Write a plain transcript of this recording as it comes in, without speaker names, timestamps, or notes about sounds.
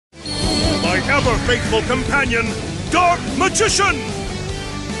ever-faithful companion, Dark Magician!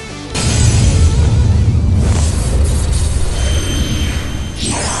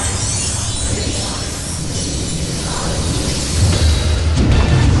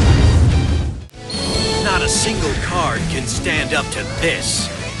 Not a single card can stand up to this.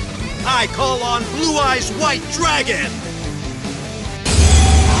 I call on Blue Eyes White Dragon!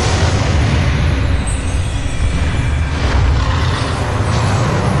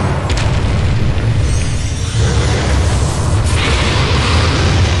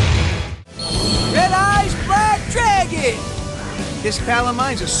 Red Eyes Black Dragon! This pal of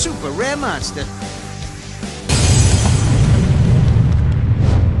mine's a super rare monster.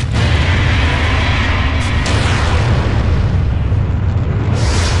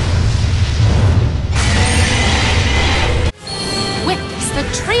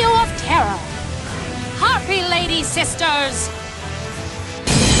 Trio of Terror, Harpy Lady Sisters.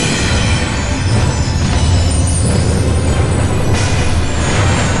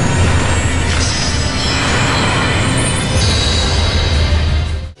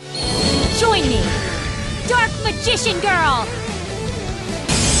 Join me, Dark Magician Girl.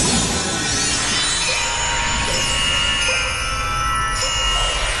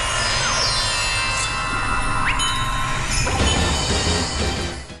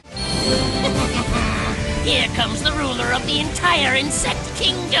 Here comes the ruler of the entire insect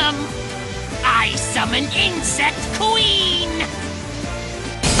kingdom. I summon Insect Queen!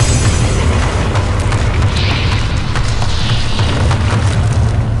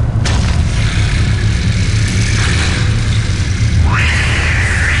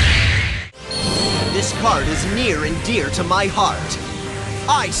 This card is near and dear to my heart.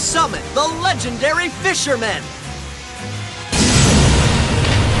 I summon the legendary Fisherman!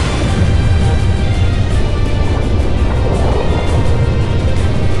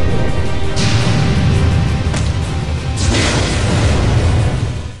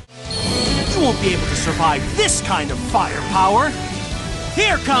 You won't be able to survive this kind of firepower!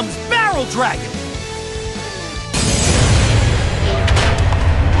 Here comes Barrel Dragon!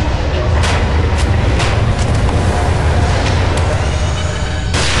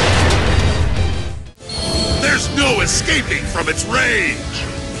 There's no escaping from its rage!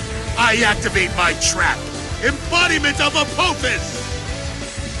 I activate my trap, Embodiment of Apophis!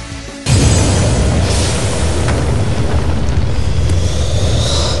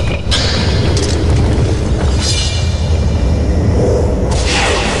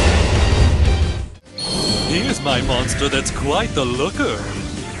 Here's my monster that's quite the looker.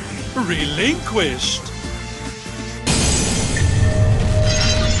 Relinquished.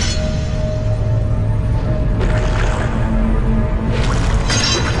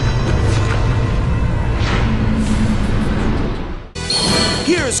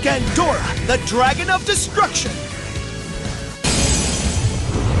 Here's Gandora, the Dragon of Destruction!